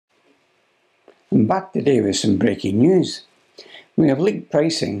I'm back today with some breaking news. We have leaked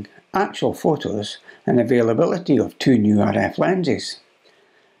pricing, actual photos and availability of two new RF lenses.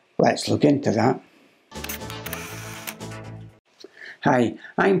 Let's look into that. Hi,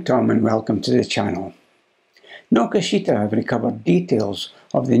 I'm Tom and welcome to the channel. Nokashita have recovered details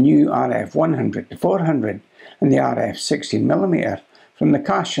of the new RF 100-400 and the RF 16mm from the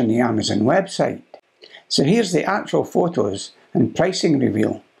cache on the Amazon website. So here's the actual photos and pricing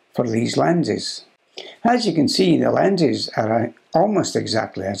reveal for these lenses. As you can see, the lenses are almost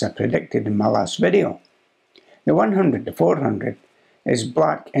exactly as I predicted in my last video. The 100-400 is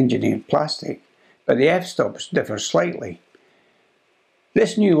black engineered plastic, but the f-stops differ slightly.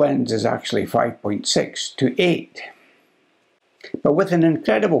 This new lens is actually 5.6 to 8, but with an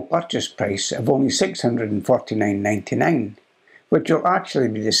incredible purchase price of only $649.99, which will actually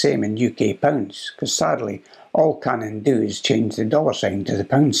be the same in UK pounds, because sadly all Canon do is change the dollar sign to the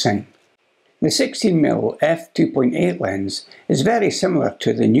pound sign. The 16mm f2.8 lens is very similar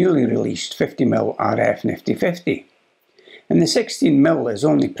to the newly released 50mm RF nifty 50, and the 16mm is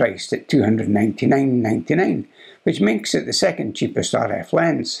only priced at $299.99, which makes it the second cheapest RF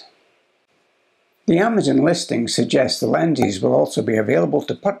lens. The Amazon listing suggests the lenses will also be available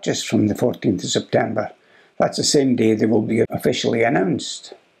to purchase from the 14th of September. That's the same day they will be officially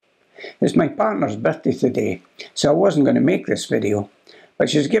announced. It's my partner's birthday today, so I wasn't going to make this video,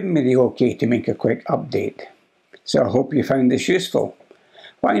 but she's given me the OK to make a quick update. So I hope you found this useful.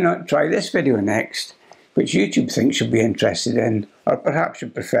 Why not try this video next, which YouTube thinks you'll be interested in, or perhaps you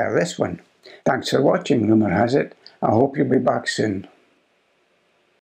prefer this one. Thanks for watching, rumour has it. I hope you'll be back soon.